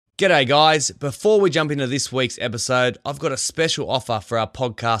G'day guys, before we jump into this week's episode, I've got a special offer for our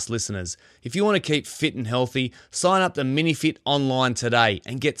podcast listeners. If you want to keep fit and healthy, sign up to MiniFit online today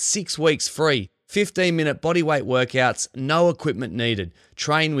and get 6 weeks free. 15-minute bodyweight workouts, no equipment needed.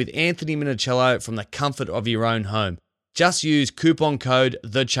 Train with Anthony Minicello from the comfort of your own home. Just use coupon code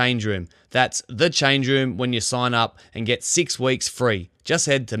THECHANGEROOM. That's THECHANGEROOM when you sign up and get 6 weeks free. Just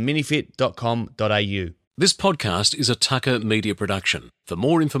head to minifit.com.au. This podcast is a Tucker Media production. For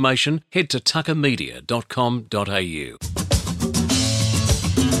more information, head to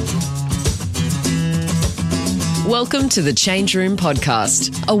tuckermedia.com.au. Welcome to the Change Room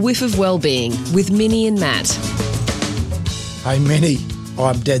Podcast, a whiff of well-being with Minnie and Matt. Hey Minnie,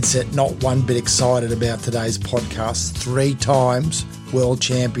 I'm dead set not one bit excited about today's podcast. 3 times world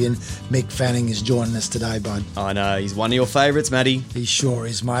champion Mick Fanning is joining us today, bud. I know, he's one of your favourites, Matty. He sure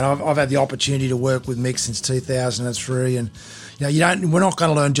is, mate. I've had the opportunity to work with Mick since 2003, and we're not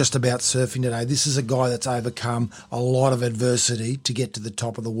going to learn just about surfing today. This is a guy that's overcome a lot of adversity to get to the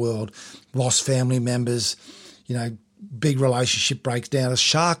top of the world. Lost family members, big relationship breaks down. A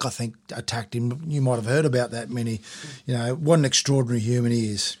shark, I think, attacked him. You might have heard about that, Minnie. What an extraordinary human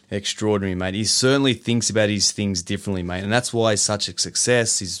he is. Extraordinary, mate. He certainly thinks about his things differently, mate, and that's why he's such a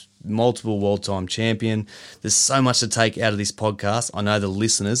success. He's multiple world-time champion. There's so much to take out of this podcast. I know the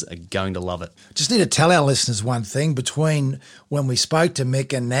listeners are going to love it. Just need to tell our listeners one thing. Between when we spoke to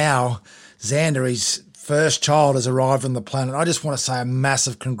Mick and now, Xander, his first child, has arrived on the planet. I just want to say a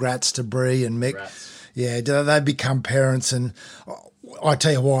massive congrats to Bree and Mick. Congrats. Yeah, they've become parents, and I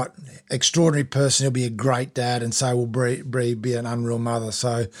tell you what, extraordinary person. He'll be a great dad, and so will Bree be an unreal mother.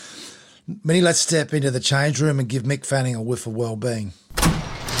 So, Minnie, let's step into the change room and give Mick Fanning a whiff of well-being.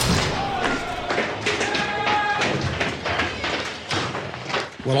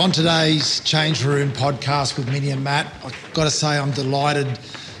 Well, on today's Change Room podcast with Minnie and Matt, I've got to say I'm delighted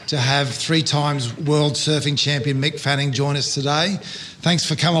to have 3 times world surfing champion Mick Fanning join us today. Thanks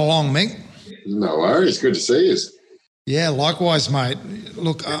for coming along, Mick. No worries. Good to see you. Yeah, likewise, mate.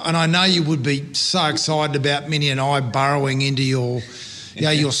 Look, and I know you would be so excited about Minnie and I burrowing into your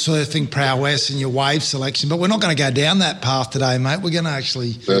surfing prowess and your wave selection, but we're not going to go down that path today, mate. We're going to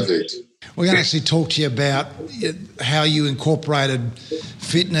actually talk to you about how you incorporated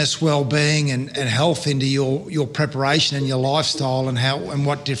fitness, well-being, and health into your preparation and your lifestyle, and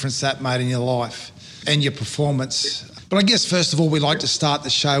what difference that made in your life and your performance. But I guess first of all, we like to start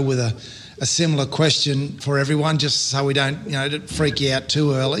the show with a similar question for everyone, just so we don't freak you out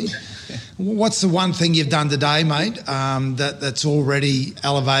too early. What's the one thing you've done today, mate, that's already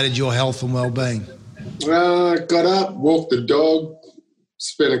elevated your health and well-being? Got up, walked the dog,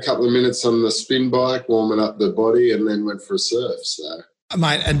 spent a couple of minutes on the spin bike, warming up the body, and then went for a surf. So,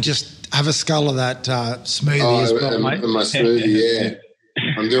 mate, and just have a scull of that smoothie as well, mate. And my smoothie, yeah.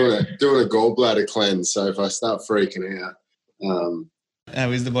 I'm doing a gallbladder cleanse, so if I start freaking out. How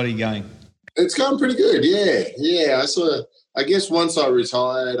is the body going? It's going pretty good, yeah. I guess once I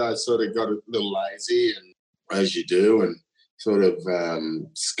retired, I sort of got a little lazy, and as you do, and sort of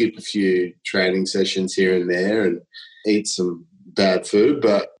skip a few training sessions here and there and eat some bad food.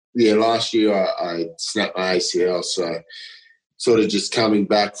 But, yeah, last year I snapped my ACL, so sort of just coming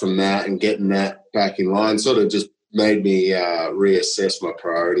back from that and getting that back in line sort of just made me reassess my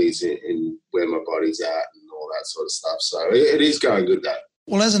priorities in where my body's at and all that sort of stuff. So it is going good, though.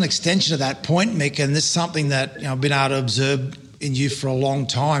 Well, as an extension of that point, Mick, and this is something that I've been able to observe in you for a long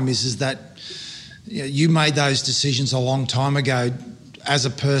time, is that you made those decisions a long time ago as a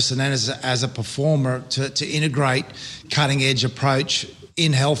person and as a performer to integrate cutting-edge approach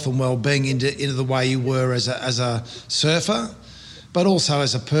in health and well-being into the way you were as a surfer, but also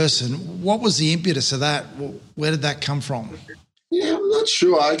as a person. What was the impetus of that? Where did that come from? Yeah, I'm not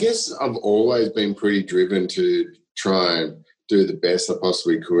sure. I guess I've always been pretty driven to try and do the best I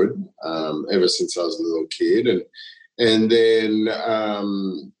possibly could ever since I was a little kid. And then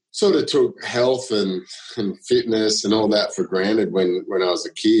sort of took health and fitness and all that for granted when I was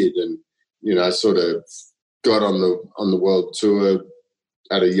a kid, and I sort of got on the world tour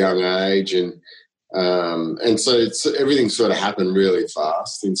at a young age, and so everything sort of happened really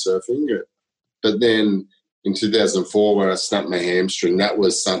fast in surfing. But then in 2004, when I snapped my hamstring, that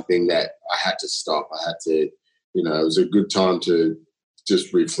was something that I had to stop. I had to, it was a good time to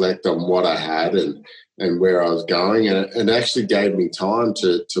just reflect on what I had and where I was going. And it actually gave me time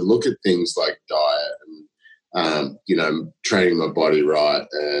to look at things like diet and, training my body right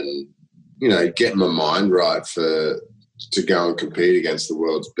and, getting my mind right to go and compete against the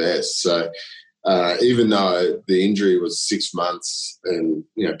world's best. So even though the injury was 6 months and,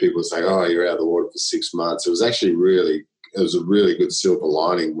 people say, oh, you're out of the water for 6 months, it was actually really it was a really good silver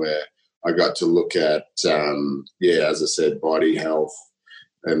lining where I got to look at, as I said, body health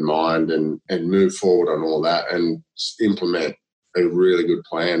and mind and move forward on all that and implement a really good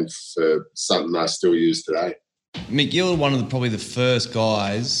plan for something I still use today. Mick, you're one of probably the first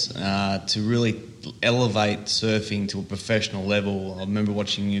guys to really elevate surfing to a professional level. I remember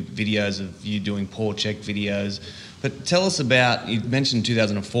watching your videos of you doing paw check videos. But tell us about, you mentioned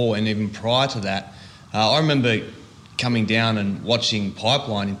 2004 and even prior to that. I remember coming down and watching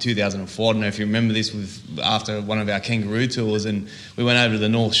Pipeline in 2004. I don't know if you remember this, after one of our kangaroo tours, and we went over to the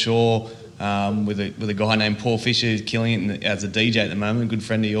North Shore with a guy named Paul Fisher who's killing it as a DJ at the moment, a good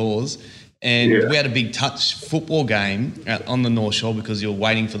friend of yours. And we had a big touch football game on the North Shore because you were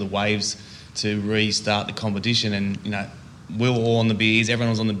waiting for the waves to restart the competition. And, you know, we were all on the beers, everyone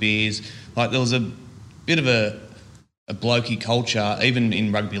was on the beers. Like, there was a bit of a blokey culture, even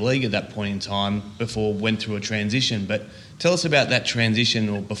in rugby league at that point in time, before went through a transition. But tell us about that transition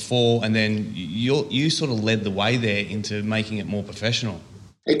or before, and then you sort of led the way there into making it more professional.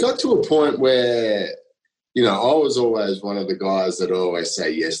 It got to a point where, you know, I was always one of the guys that always say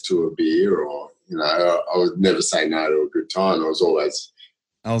yes to a beer, or, you know, I would never say no to a good time. I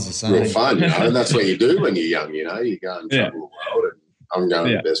was the same. Real fun, you know, and that's what you do when you're young, you know. You go and travel the world, and I'm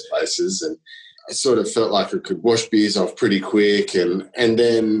going to the best places, and I sort of felt like I could wash beers off pretty quick. And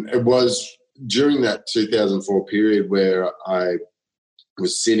then it was during that 2004 period where I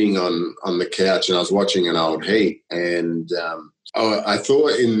was sitting on the couch and I was watching an old heat, and I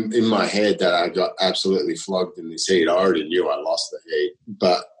thought in my head that I got absolutely flogged in this heat. I already knew I lost the heat.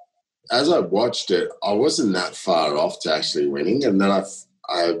 But as I watched it, I wasn't that far off to actually winning. And then I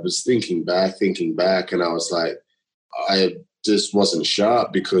was thinking back, and I was like, I just wasn't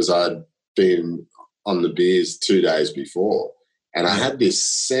sharp because I'd been on the beers 2 days before. And I had this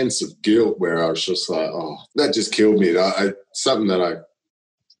sense of guilt where I was just like, oh, that just killed me. Something that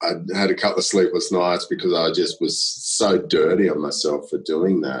I had a couple of sleepless nights because I just was so dirty on myself for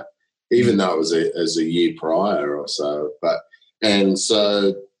doing that, even though it was as a year prior or so. And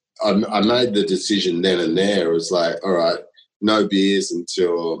so I made the decision then and there. It was like, all right, no beers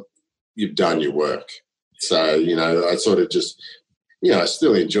until you've done your work. So, you know, I sort of just, you know, I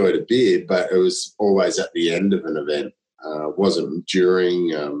still enjoyed a beer, but it was always at the end of an event. Wasn't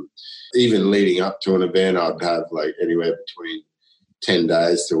during, even leading up to an event, I'd have like anywhere between 10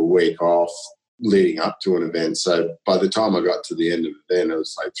 days to a week off leading up to an event. So by the time I got to the end of the event, it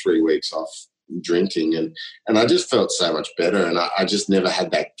was like 3 weeks off drinking. And I just felt so much better. And I just never had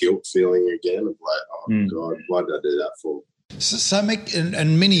that guilt feeling again of like, oh, God, why did I do that for? So Mick,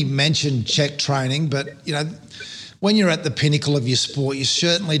 and Minnie mentioned check training, but, you know, when you're at the pinnacle of your sport, you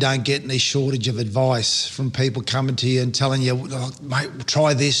certainly don't get any shortage of advice from people coming to you and telling you, oh, mate,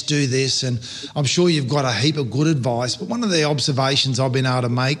 try this, do this. And I'm sure you've got a heap of good advice. But one of the observations I've been able to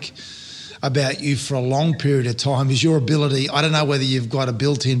make about you for a long period of time is your ability. I don't know whether you've got a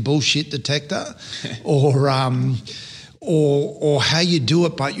built-in bullshit detector or how you do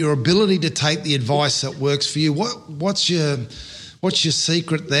it, but your ability to take the advice that works for you. What's your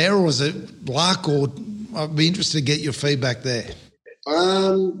secret there, or is it luck? Or I'd be interested to get your feedback there.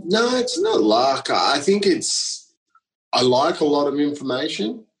 No, it's not luck. I think I like a lot of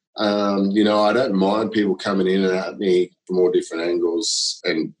information. You know, I don't mind people coming in and at me from all different angles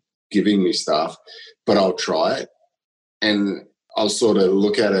and giving me stuff, but I'll try it. And I'll sort of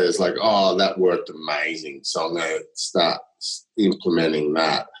look at it as like, oh, that worked amazing, so I'm going to start implementing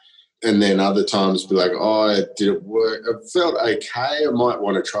that. And then other times be like, oh, did it work? It felt okay. I might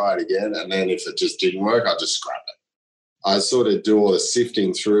want to try it again. And then if it just didn't work, I'll just scrap it. I sort of do all the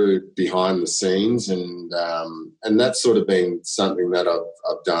sifting through behind the scenes, and that's sort of been something that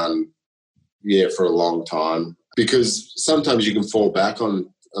I've done, for a long time. Because sometimes you can fall back on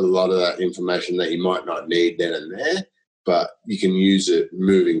a lot of that information that you might not need then and there, but you can use it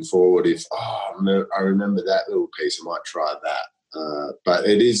moving forward. If, I remember that little piece, I might try that. But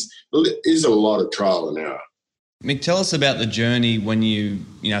it is a lot of trial and error. Mick, tell us about the journey when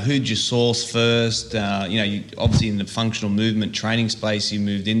who'd you source first? You obviously in the functional movement training space you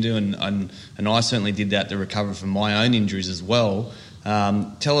moved into, and I certainly did that to recover from my own injuries as well.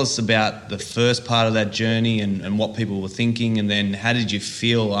 Tell us about the first part of that journey and what people were thinking, and then how did you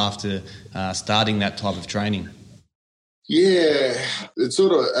feel after starting that type of training? Yeah, it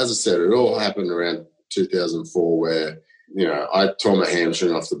sort of, as I said, it all happened around 2004 where, you know, I tore my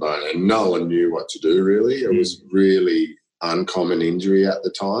hamstring off the bone and no one knew what to do really. It was really uncommon injury at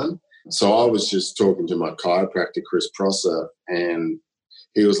the time. So I was just talking to my chiropractor, Chris Prosser, and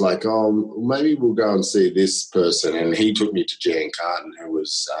he was like, oh, maybe we'll go and see this person. And he took me to Jan Carton, who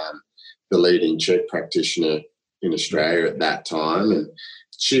was the leading Czech practitioner in Australia at that time. And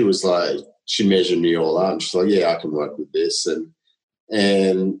she was like, she measured me all up and she's like, yeah, I can work with this.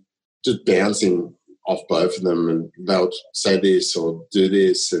 And just bouncing off both of them, and they'll say this or do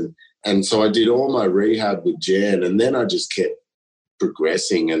this. And so I did all my rehab with Jen, and then I just kept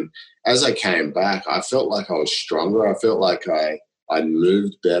progressing. And as I came back, I felt like I was stronger. I felt like I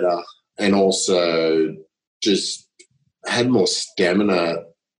moved better, and also just had more stamina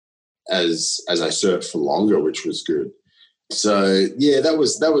as I surfed for longer, which was good. So yeah, that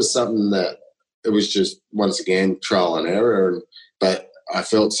was something that it was just, once again, trial and error. But I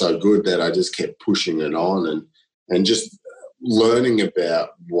felt so good that I just kept pushing it on and just learning about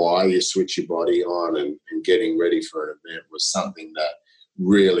why you switch your body on and getting ready for an event was something that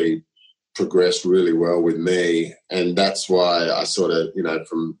really progressed really well with me. And that's why I sort of,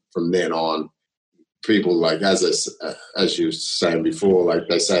 from then on, people like, as you were saying before, like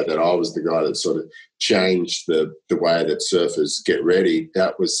they say that I was the guy that sort of changed the way that surfers get ready.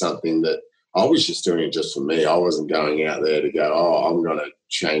 That was something that I was just doing it just for me. I wasn't going out there to go, oh, I'm going to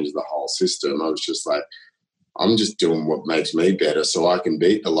change the whole system. I was just like, I'm just doing what makes me better so I can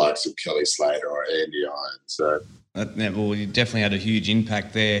beat the likes of Kelly Slater or Andy Irons. So, well, you definitely had a huge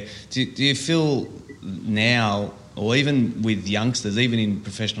impact there. Do you feel now, or even with youngsters, even in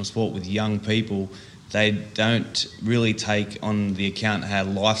professional sport with young people, they don't really take on the account how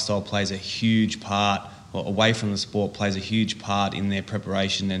lifestyle plays a huge part, or away from the sport plays a huge part in their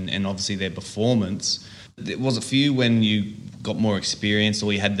preparation and obviously their performance? Was it for you when you got more experience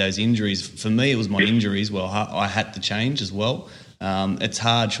or you had those injuries? For me, it was my injuries. Well, I had to change as well. It's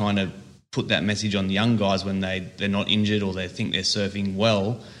hard trying to put that message on the young guys when they're not injured or they think they're surfing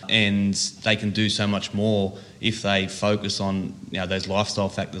well, and they can do so much more if they focus on those lifestyle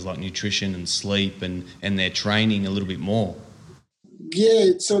factors like nutrition and sleep and their training a little bit more. Yeah,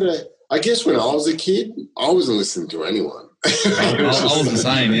 it's sort of, I guess when I was a kid, I wasn't listening to anyone. I was the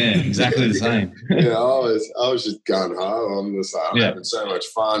same, yeah, exactly the same. I was just gung ho. I'm just like, I'm having so much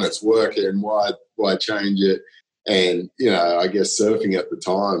fun. It's working. Why change it? And I guess surfing at the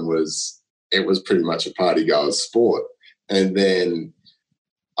time was pretty much a party goer's sport. And then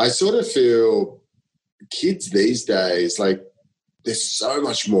I sort of feel kids these days, like, there's so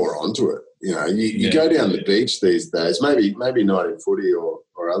much more onto it. You go down the beach these days, maybe not in footy or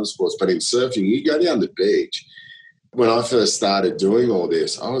other sports, but in surfing, you go down the beach. When I first started doing all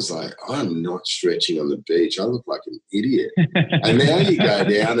this, I was like, I'm not stretching on the beach. I look like an idiot. And now you go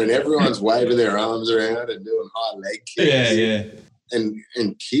down and everyone's waving their arms around and doing high leg kicks. Yeah.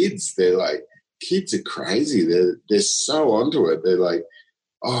 And kids, kids are crazy. They're so onto it. They're like,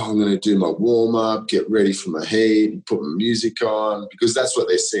 oh, I'm going to do my warm-up, get ready for my heat, put my music on, because that's what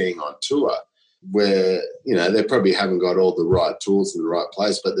they're seeing on tour, where, they probably haven't got all the right tools in the right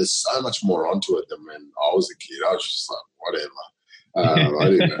place, but there's so much more onto it than when I was a kid. I was just like,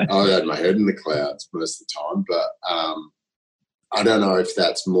 whatever. I had my head in the clouds most of the time, but I don't know if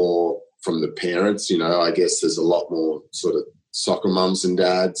that's more from the parents. I guess there's a lot more sort of soccer mums and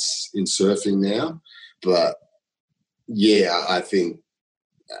dads in surfing now. But, yeah, I think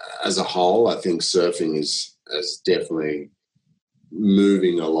as a whole, I think surfing is definitely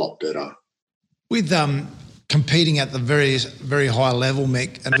moving a lot better. With competing at the very, very high level,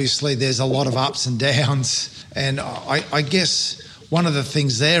 Mick, and obviously there's a lot of ups and downs, and I guess one of the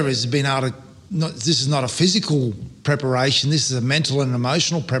things there is being able to, this is not a physical preparation, this is a mental and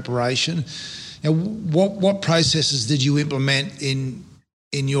emotional preparation. Now, what processes did you implement in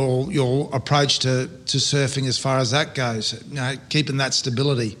your approach to surfing as far as that goes, keeping that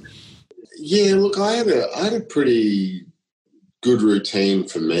stability? Yeah, look, I had a pretty good routine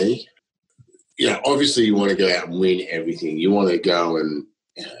for me. Obviously you want to go out and win everything. You want to go and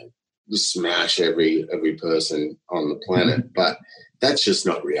just smash every person on the planet, but that's just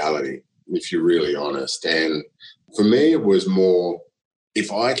not reality, if you're really honest. And for me, it was more,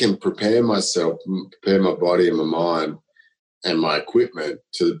 if I can prepare myself, prepare my body and my mind and my equipment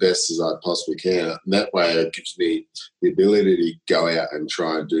to the best as I possibly can, that way it gives me the ability to go out and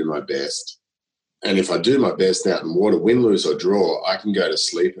try and do my best. And if I do my best out in water, win, lose or draw, I can go to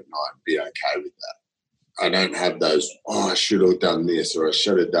sleep at night and be okay with that. I don't have those, I should have done this or I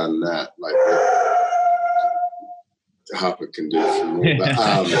should have done that. Like Harper can do it for more.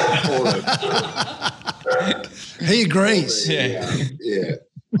 But he agrees.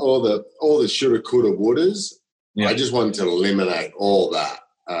 All the shoulda, coulda, wouldas. Yeah. I just wanted to eliminate all that.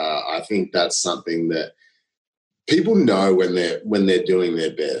 I think that's something that people know when they're doing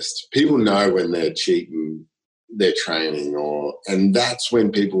their best. People know when they're cheating their training, and that's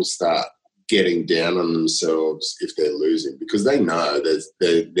when people start getting down on themselves if they're losing, because they know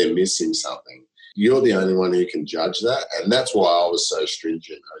they're missing something. you're the only one who can judge that. And that's why I was so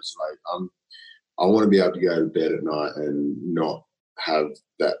stringent. I was like, I want to be able to go to bed at night and not have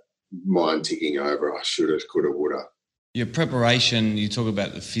that mind ticking over. I should have, could have, would have. Your preparation, you talk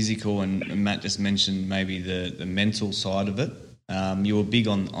about the physical, and Matt just mentioned maybe the mental side of it. You were big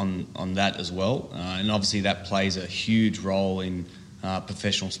on that as well. And obviously that plays a huge role in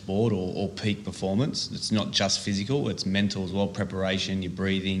professional sport or peak performance. It's not just physical, it's mental as well, preparation, your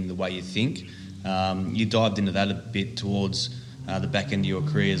breathing, the way you think. You dived into that a bit towards the back end of your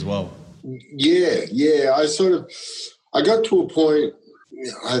career as well. Yeah. I got to a point,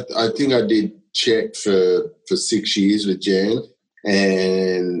 I think I did check for 6 years with Jan,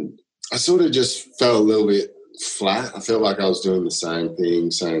 and I sort of just felt a little bit flat. I felt like I was doing the same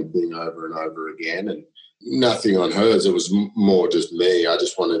thing over and over again, and nothing on hers. It was more just me. I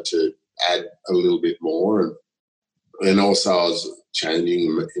just wanted to add a little bit more, and also I was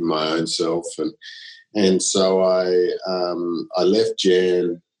changing in my own self, and so I left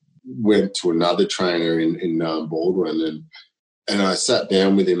Jan, went to another trainer in Baldwin, and I sat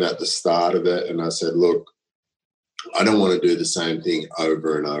down with him at the start of it, and I said, look, I don't want to do the same thing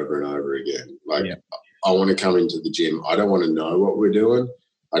over and over and over again. I want to come into the gym. I don't want to know what we're doing.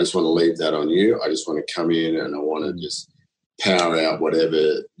 I just want to leave that on you. I just want to come in and I want to just power out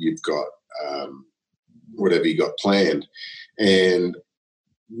whatever you've got, whatever you got planned. And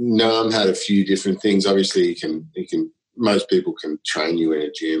Nam had a few different things. Obviously, most people can train you in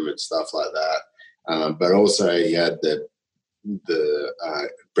a gym and stuff like that. But also he had the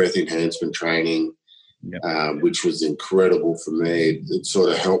breath enhancement training, which was incredible for me. It sort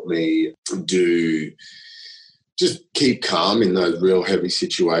of helped me just keep calm in those real heavy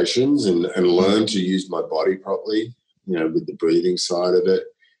situations and learn to use my body properly, with the breathing side of it.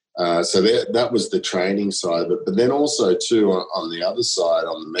 So that was the training side of it. But then also too, on the other side,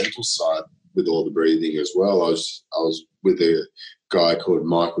 on the mental side, with all the breathing as well, I was with a guy called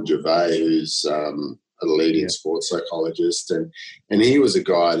Michael Gervais, who's a leading sports psychologist, and he was a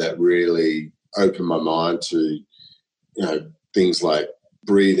guy that really opened my mind to things like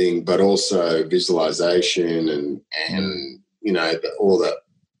breathing, but also visualization and all that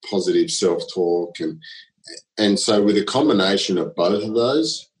positive self-talk, and so with a combination of both of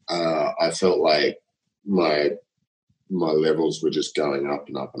those, I felt like my levels were just going up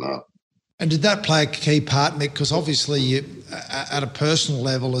and up and up. And did that play a key part, Mick? Because obviously you, at a personal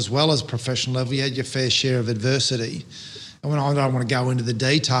level as well as professional level, you had your fair share of adversity. And I don't want to go into the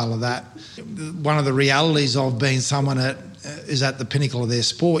detail of that, one of the realities of being someone that is at the pinnacle of their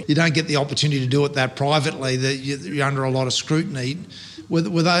sport, you don't get the opportunity to do it that privately, that you're under a lot of scrutiny. Were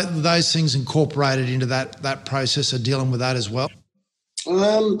those things incorporated into that process of dealing with that as well?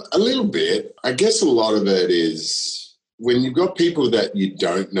 A little bit. I guess a lot of it is when you've got people that you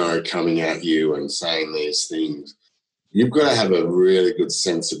don't know coming at you and saying these things, you've got to have a really good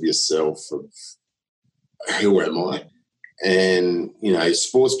sense of yourself, of who am I? And,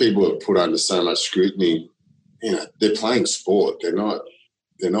 sports people are put under so much scrutiny. They're playing sport. They're not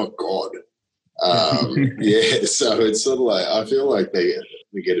God. So it's sort of like, I feel like they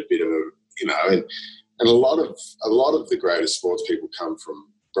get a bit of and a lot of the greatest sports people come from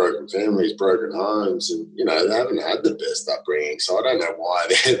broken families, broken homes, and they haven't had the best upbringing. So I don't know why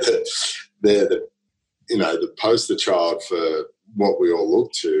they're the poster child for what we all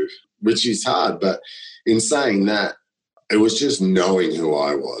look to, which is hard. But in saying that, it was just knowing who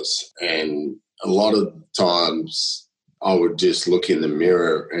I was, and a lot of times I would just look in the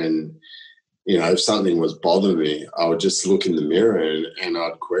mirror and, if something was bothering me, I would just look in the mirror and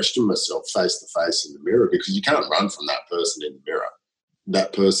I'd question myself face to face in the mirror, because you can't run from that person in the mirror.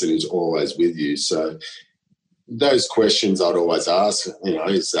 That person is always with you. So those questions I'd always ask,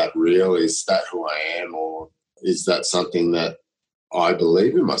 is that real? Is that who I am? Or is that something that I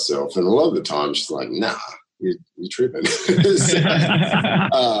believe in myself? And a lot of the time she's like, nah, you're tripping.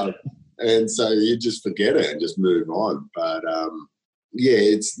 And so you just forget it and just move on. But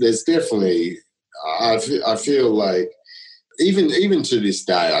there's definitely, I feel like even to this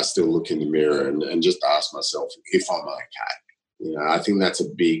day, I still look in the mirror and just ask myself if I'm okay. I think that's a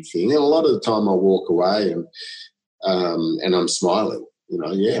big thing. And a lot of the time I walk away and I'm smiling,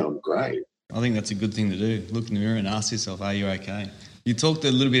 I'm great. I think that's a good thing to do. Look in the mirror and ask yourself, are you okay? You talked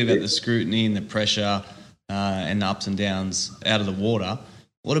a little bit about the scrutiny and the pressure and the ups and downs out of the water.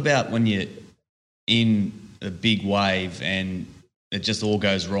 What about when you're in a big wave and it just all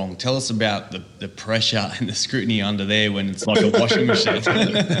goes wrong? Tell us about the pressure and the scrutiny under there when it's like a washing machine.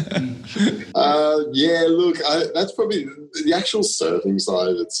 Look, that's probably the actual surfing side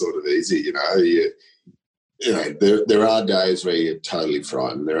of it's sort of easy, you know, there are days where you're totally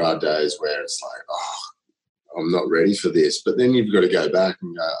frightened. There are days where it's like, I'm not ready for this. But then you've got to go back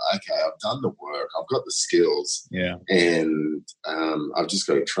and go, okay, I've done the work. I've got the skills. Yeah. And I've just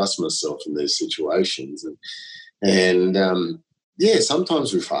got to trust myself in these situations. And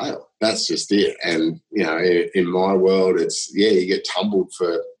sometimes we fail. That's just it. And, you know, in my world, it's, you get tumbled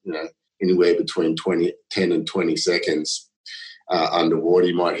for, you know, anywhere between 10 and 20 seconds underwater.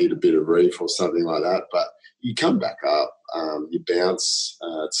 You might hit a bit of reef or something like that. But you come back up, you bounce.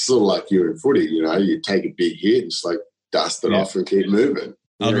 It's sort of like you're in footy, you know, you take a big hit and just like dust it off and keep moving.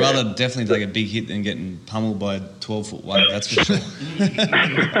 I'd rather definitely take a big hit than getting pummeled by a 12-foot wave, that's for sure.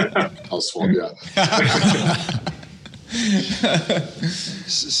 I'll swap you.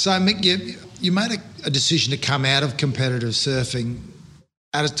 So, Mick, you made a decision to come out of competitive surfing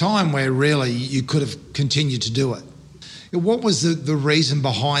at a time where really you could have continued to do it. What was the reason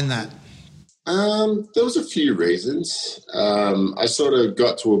behind that? There was a few reasons. I sort of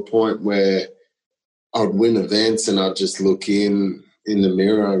got to a point where I'd win events and I'd just look in the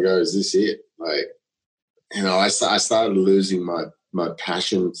mirror and go, is this it? Like, you know, I started losing my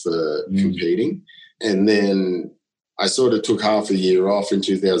passion for competing. And then I sort of took half a year off in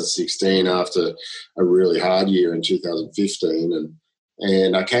 2016 after a really hard year in 2015.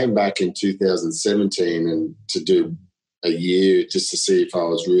 And I came back in 2017 and to do a year just to see if I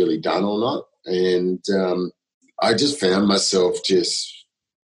was really done or not. And I just found myself just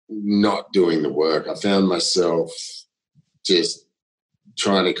not doing the work. I found myself just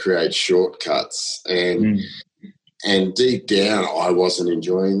trying to create shortcuts. And deep down, I wasn't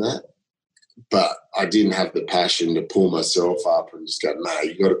enjoying that. But I didn't have the passion to pull myself up and just go, no,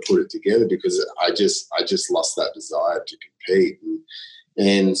 you got to put it together, because I just lost that desire to compete.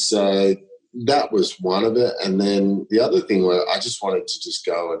 And so that was one of it. And then the other thing where I just wanted to just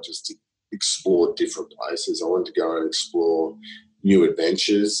go and just explore different places. I wanted to go and explore new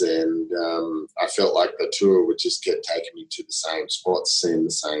adventures, and I felt like the tour would just keep taking me to the same spots, seeing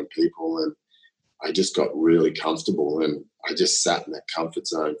the same people, and I just got really comfortable, and I just sat in that comfort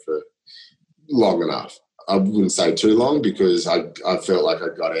zone for long enough. I wouldn't say too long, because I felt like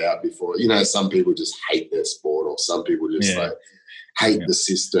I got out before. You know, some people just hate their sport, or some people just hate the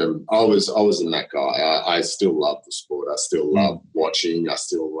system. I wasn't that guy. I still love the sport. I still love watching.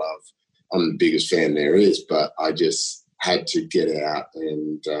 I'm the biggest fan there is, but I just had to get out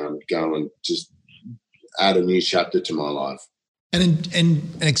and go and just add a new chapter to my life. And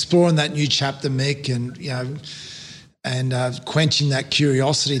exploring that new chapter, Mick, and, you know, and quenching that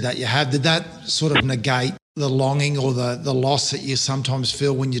curiosity that you have, did that sort of negate the longing or the loss that you sometimes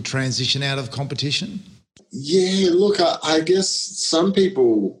feel when you transition out of competition? Yeah, look, I guess some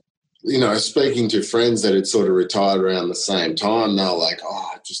people, you know, speaking to friends that had sort of retired around the same time, they're like,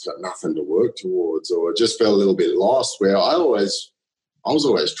 I've just got nothing to work towards, or just felt a little bit lost, where I was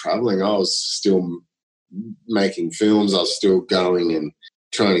always traveling. I was still making films. I was still going and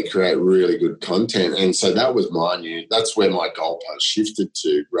trying to create really good content. And so that's where my goalpost shifted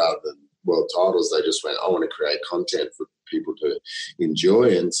to, rather than world titles. They just went, I want to create content for people to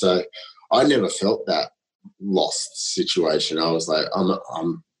enjoy. And so I never felt that lost situation. I was like,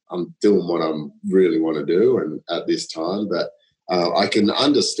 I'm doing what I really want to do, and at this time. But I can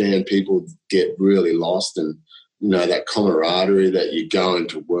understand people get really lost, and, you know, that camaraderie that you go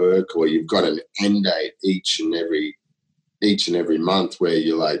into work, or you've got an end date each and every month where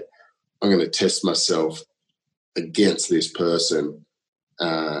you're like, I'm going to test myself against this person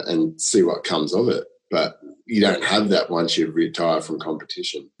and see what comes of it. But you don't have that once you retire from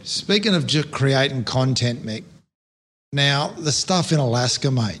competition. Speaking of just creating content, Mick, now the stuff in Alaska,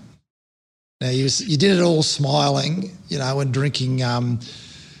 mate. Now you did it all smiling, you know, and drinking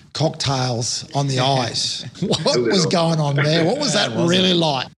cocktails on the ice. What was going on there? What was that really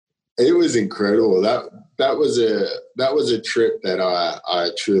like? It was incredible. That was a trip that I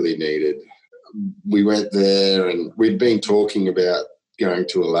truly needed. We went there, and we'd been talking about going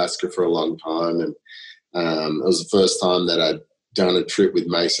to Alaska for a long time, and it was the first time that I'd done a trip with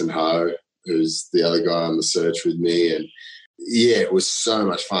Mason Ho, who's the other guy on the search with me, and yeah, it was so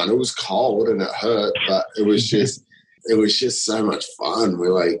much fun. It was cold and it hurt, but it was just so much fun. We're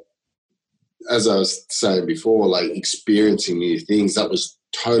like, as I was saying before, like experiencing new things. That was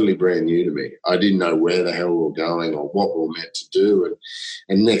totally brand new to me. I didn't know where the hell we were going or what we were meant to do.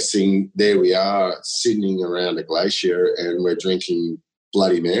 And next thing, there we are sitting around a glacier and we're drinking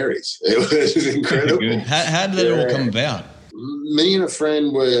Bloody Marys. It was incredible. How did that all come about? Me and a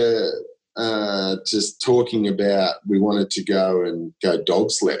friend were just talking about we wanted to go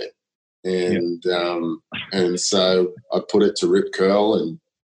dog sledding. And so I put it to Rip Curl, and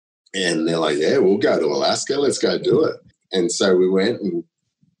And they're like, yeah, we'll go to Alaska. Let's go do it. And so we went and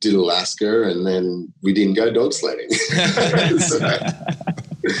did Alaska, and then we didn't go dog sledding. So,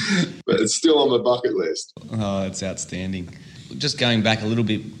 but it's still on my bucket list. Oh, that's outstanding. Just going back a little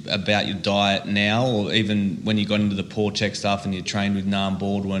bit about your diet now, or even when you got into the paw check stuff and you trained with Nam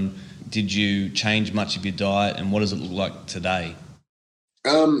Baldwin, did you change much of your diet, and what does it look like today?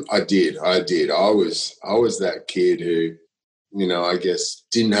 I did. I was that kid who, I guess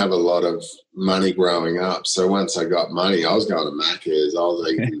didn't have a lot of money growing up. So once I got money, I was going to Macca's. I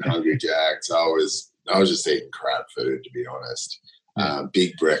was eating Hungry Jacks. I was just eating crap food, to be honest.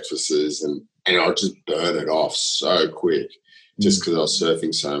 Big breakfasts, and I'd just burn it off so quick just because I was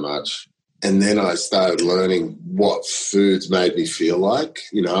surfing so much. And then I started learning what foods made me feel like.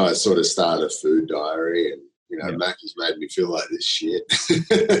 I sort of started a food diary, and Mackey's made me feel like this shit.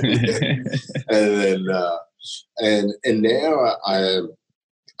 And then and now I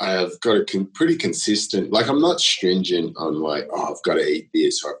have got a pretty consistent. Like, I'm not stringent on like, oh, I've got to eat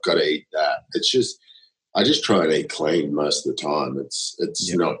this or I've got to eat that. It's just I just try and eat clean most of the time. It's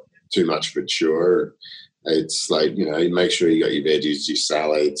not too much of a chore. It's like, you make sure you got your veggies, your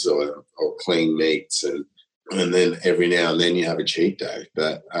salads, or clean meats, and then every now and then you have a cheat day.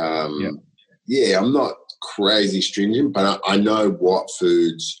 But I'm not crazy stringent, but I know what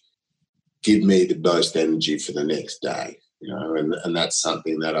foods give me the most energy for the next day, and that's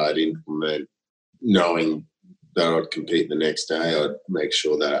something that I'd implement, knowing that I'd compete the next day. I'd make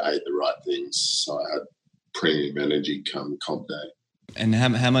sure that I ate the right things so I had premium energy come comp day. And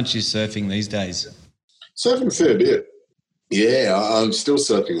how much are you surfing these days? Surfing a fair bit. Yeah, I'm still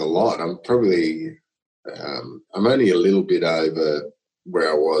surfing a lot. I'm probably I'm only a little bit over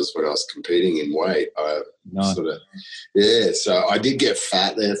where I was when I was competing in weight. So I did get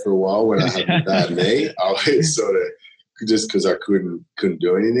fat there for a while when I had a bad knee. I was sort of just because I couldn't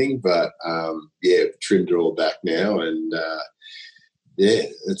do anything, but trimmed it all back now, and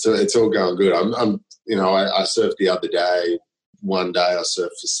it's all going good. I surfed the other day. One day I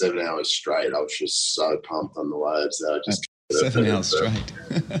surfed for 7 hours straight. I was just so pumped on the waves that I just 7 hours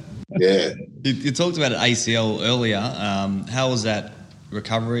straight. Yeah. You talked about ACL earlier. How was that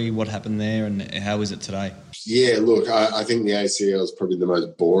recovery? What happened there, and how is it today? Yeah, look, I think the ACL is probably the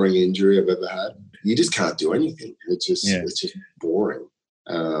most boring injury I've ever had. You just can't do anything. It's just boring.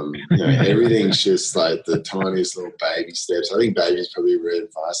 Everything's just like the tiniest little baby steps. I think babies probably ran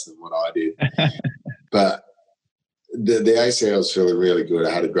faster than what I did. But the ACL is feeling really good.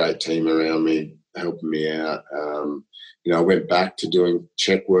 I had a great team around me helping me out. I went back to doing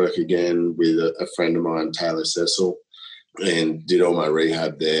check work again with a friend of mine, Taylor Cecil, and did all my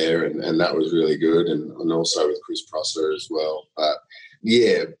rehab there, and that was really good, and also with Chris Prosser as well. But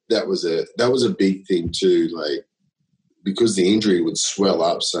yeah, that was a big thing too, like, because the injury would swell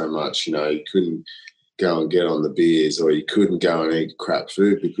up so much, you couldn't go and get on the beers, or you couldn't go and eat crap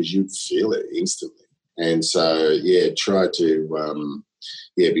food because you'd feel it instantly. And so, try to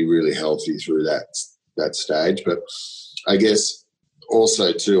be really healthy through that stage. But I guess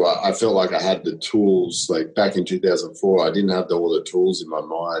also too, I felt like I had the tools. Like back in 2004, I didn't have all the tools in my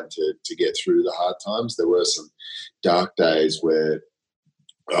mind to get through the hard times. There were some dark days where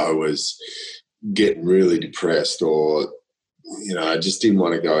I was getting really depressed, or I just didn't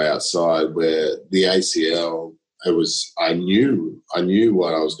want to go outside. Where the ACL, I knew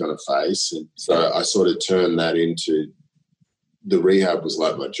what I was going to face, and so I sort of turned that into the rehab was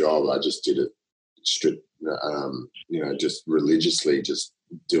like my job. I just did it strict, just religiously, just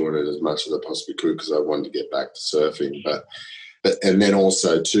doing it as much as I possibly could because I wanted to get back to surfing. But and then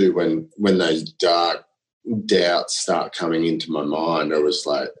also too, when those dark doubts start coming into my mind, I was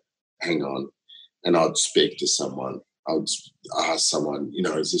like, hang on, and I'd speak to someone. I would ask someone,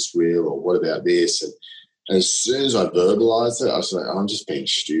 is this real, or what about this? And as soon as I verbalized it, I was like, I'm just being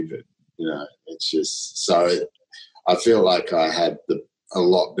stupid. It's just so I feel like I had a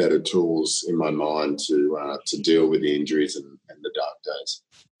lot better tools in my mind to deal with the injuries and the dark days.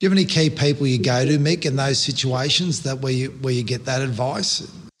 Do you have any key people you go to, Mick, in those situations where you get that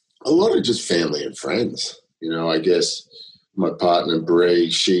advice? A lot of just family and friends. I guess my partner, Bree,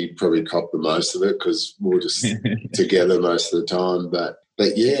 she probably copped the most of it because we were just together most of the time. But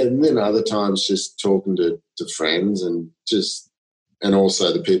yeah, and then other times just talking to friends and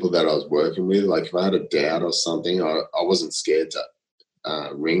also the people that I was working with. Like if I had a doubt or something, I wasn't scared to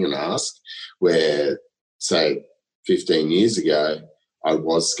ring and ask, where, say, 15 years ago, I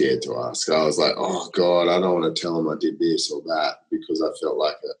was scared to ask. I was like, oh, God, I don't want to tell them I did this or that because I felt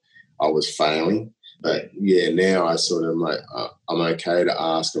like I was failing. But yeah, now I sort of like, I'm okay to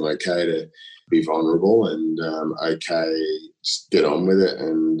ask, I'm okay to be vulnerable, and okay, just get on with it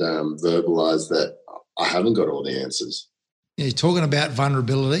and verbalise that I haven't got all the answers. Yeah, you're talking about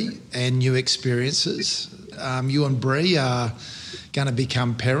vulnerability and new experiences. You and Bree are going to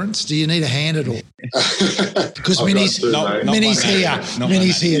become parents. Do you need a hand at all? Because Minnie's here.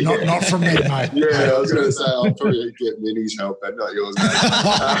 Not from me, mate. Yeah, I was going to say I'll probably get Minnie's help, but not yours, mate.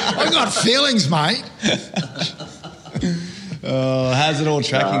 I've got feelings, mate. How's it all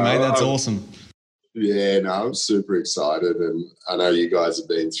tracking, mate? That's awesome. Yeah, no, I'm super excited, and I know you guys have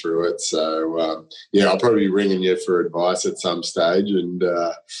been through it. So, yeah, I'll probably be ringing you for advice at some stage. And,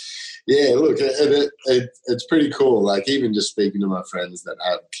 yeah, look, it's pretty cool. Like, even just speaking to my friends that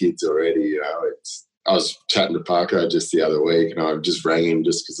have kids already, you know, I was chatting to Parker just the other week, and I just rang him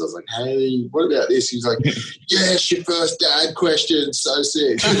just because I was like, hey, what about this? He's like, yes, your first dad question, so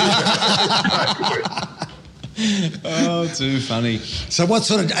sick. Oh, too funny. So what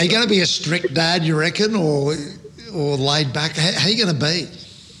sort of, are you going to be a strict dad, you reckon, or laid back? How are you going to be?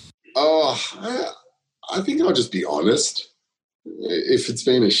 Oh, I think I'll just be honest. If it's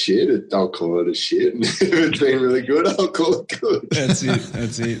been a shit, I'll call it a shit. And if it's been really good, I'll call it good. That's it.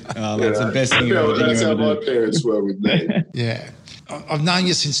 That's the best thing ever. That's how my parents were with me. Yeah. I've known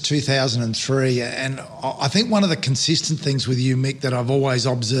you since 2003, and I think one of the consistent things with you, Mick, that I've always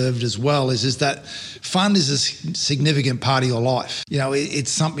observed as well is that fun is a significant part of your life. You know, it's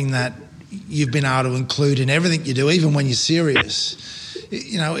something that you've been able to include in everything you do, even when you're serious.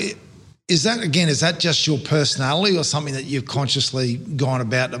 You know, is that just your personality, or something that you've consciously gone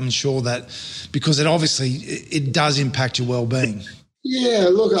about to ensure that, because it does impact your well-being? Yeah,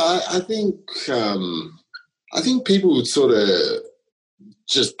 look, I think people would sort of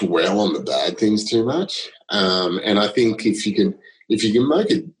just dwell on the bad things too much, and I think if you can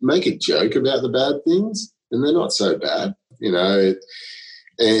make a joke about the bad things, then they're not so bad, you know.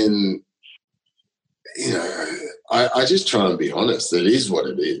 And you know, I just try and be honest. It is what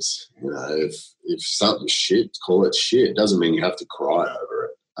it is. You know, if something's shit, call it shit. It doesn't mean you have to cry over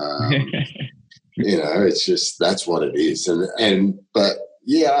it. You know, it's just, that's what it is. But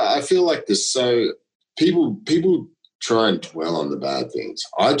yeah, I feel like there's people try and dwell on the bad things.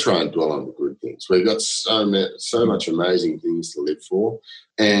 I try and dwell on the good things. We've got so much amazing things to live for.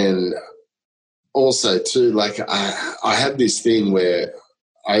 And also too, like I had this thing where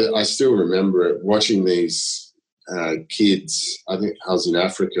I still remember it, watching these kids. I think I was in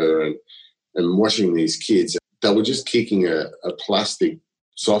Africa and watching these kids. They were just kicking a plastic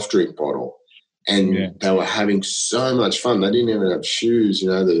soft drink bottle, and they were having so much fun. They didn't even have shoes, you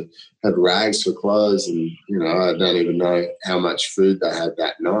know. They had rags for clothes, and, you know, I don't even know how much food they had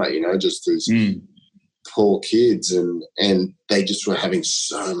that night, you know, just these poor kids, and they just were having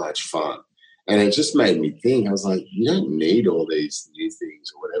so much fun. And it just made me think, I was like, you don't need all these new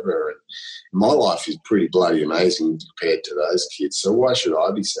things or whatever. And my life is pretty bloody amazing compared to those kids. So why should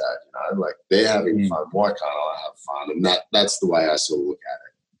I be sad? You know, like, they're having fun. Why can't I have fun? And that's the way I sort of look at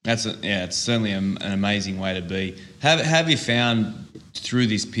it. It's certainly an amazing way to be. Have you found through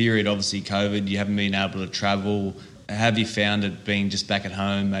this period, obviously COVID, you haven't been able to travel. Have you found it being just back at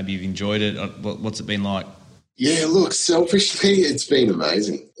home? Maybe you've enjoyed it. What's it been like? Yeah, look, selfishly, it's been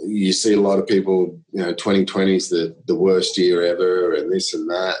amazing. You see a lot of people, you know, 2020 is the worst year ever, and this and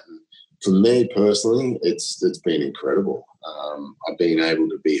that. And for me personally, it's been incredible. I've been able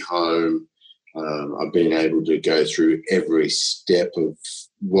to be home. I've been able to go through every step of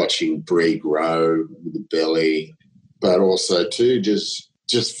watching Bree grow with the belly, but also too just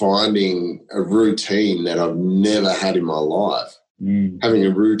finding a routine that I've never had in my life. Having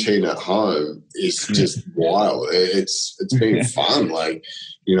a routine at home is just wild. It's been fun. Like,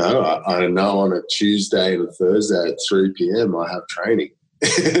 you know, I know on a Tuesday and a Thursday at 3 p.m. I have training.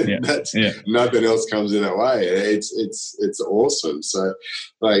 Nothing else comes in that way. It's awesome. So,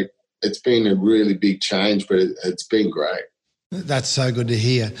 like, it's been a really big change, but it's been great. That's so good to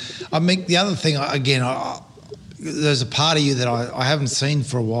hear. I mean, the other thing, again, there's a part of you that I haven't seen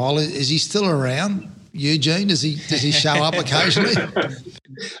for a while. Is he still around? Eugene, does he show up occasionally?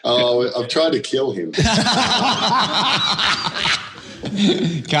 Oh, I've tried to kill him.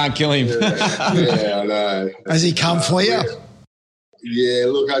 Can't kill him. Yeah, I know. Has he come for you? Yeah,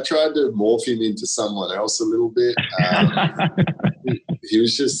 look, I tried to morph him into someone else a little bit. He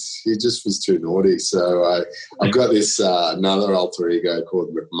just was too naughty. So I've got this another alter ego called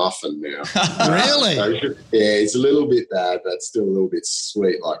McMuffin now. Really? So, yeah, it's a little bit bad, but still a little bit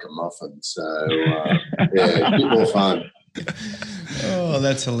sweet like a muffin. So yeah, a bit more fun. Oh,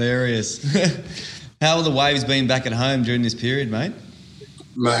 that's hilarious. How have the waves been back at home during this period, mate?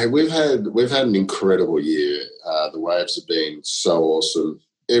 Mate, we've had an incredible year. The waves have been so awesome.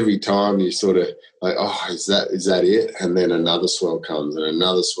 Every time you sort of like, oh, is that it? And then another swell comes and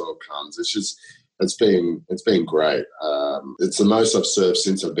another swell comes. It's been great. It's the most I've surfed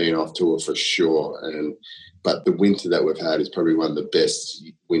since I've been off tour for sure. But the winter that we've had is probably one of the best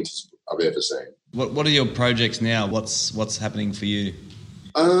winters I've ever seen. What are your projects now? What's happening for you?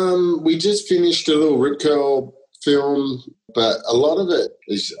 We just finished a little rip curl film, but a lot of it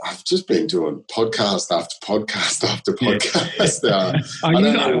is I've just been doing podcast after podcast after podcast. I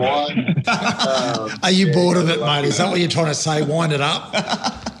don't know why. Are you bored of it, mate? Is that what you're trying to say? Wind it up.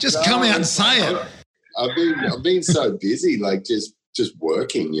 Just come out and say it. I've been so busy, like just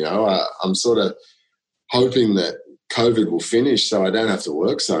working. You know, I'm sort of hoping that COVID will finish so I don't have to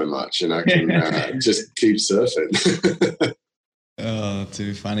work so much and I can just keep surfing. Oh,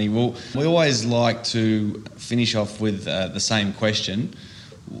 too funny. Well, we always like to finish off with the same question.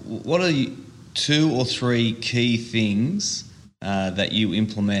 What are 2 or 3 key things that you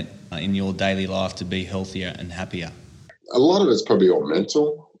implement in your daily life to be healthier and happier? A lot of it's probably all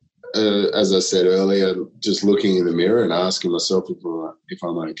mental. As I said earlier, just looking in the mirror and asking myself if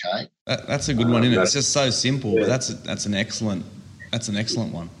I'm okay. That's a good one, isn't it? It's just so simple, but that's an excellent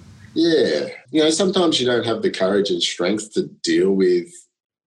one. Yeah. You know, sometimes you don't have the courage and strength to deal with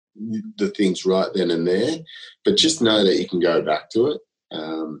the things right then and there, but just know that you can go back to it.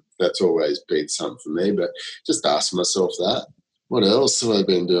 That's always been something for me, but just ask myself that. What else have I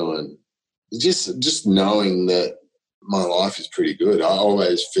been doing? Just knowing that my life is pretty good. I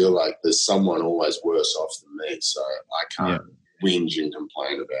always feel like there's someone always worse off than me, so I can't whinge and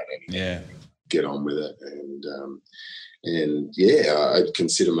complain about anything. Yeah. Get on with it. And I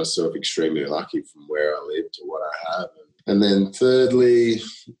consider myself extremely lucky from where I live to what I have. And then thirdly,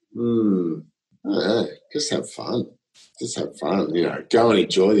 I don't know, just have fun. Just have fun, you know, go and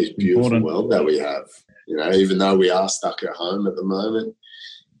enjoy this beautiful world that we have. You know, even though we are stuck at home at the moment,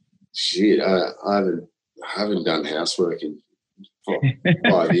 I haven't done housework in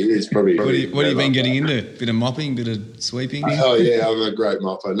 5 years, probably. What have you been getting into? Bit of mopping, bit of sweeping? Oh, yeah, I'm a great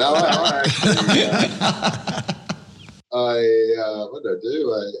mopper. No, I actually... what did I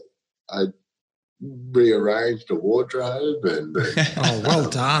do? I rearranged a wardrobe and oh, well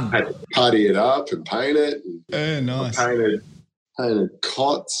done. Putty it up and paint it. And nice. Painted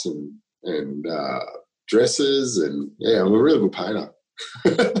cots and dresses, and I'm a really good painter.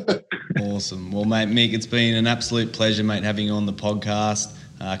 Awesome. Well, mate, Mick, it's been an absolute pleasure, mate, having you on the podcast.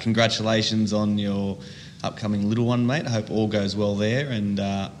 Congratulations on your upcoming little one, mate. I hope all goes well there, and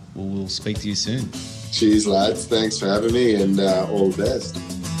we'll speak to you soon. Cheers, lads. Thanks for having me, and all the best.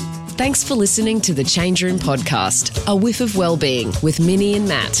 Thanks for listening to the Change Room podcast, a whiff of wellbeing with Minnie and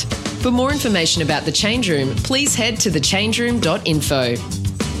Matt. For more information about the Change Room, please head to thechangeroom.info.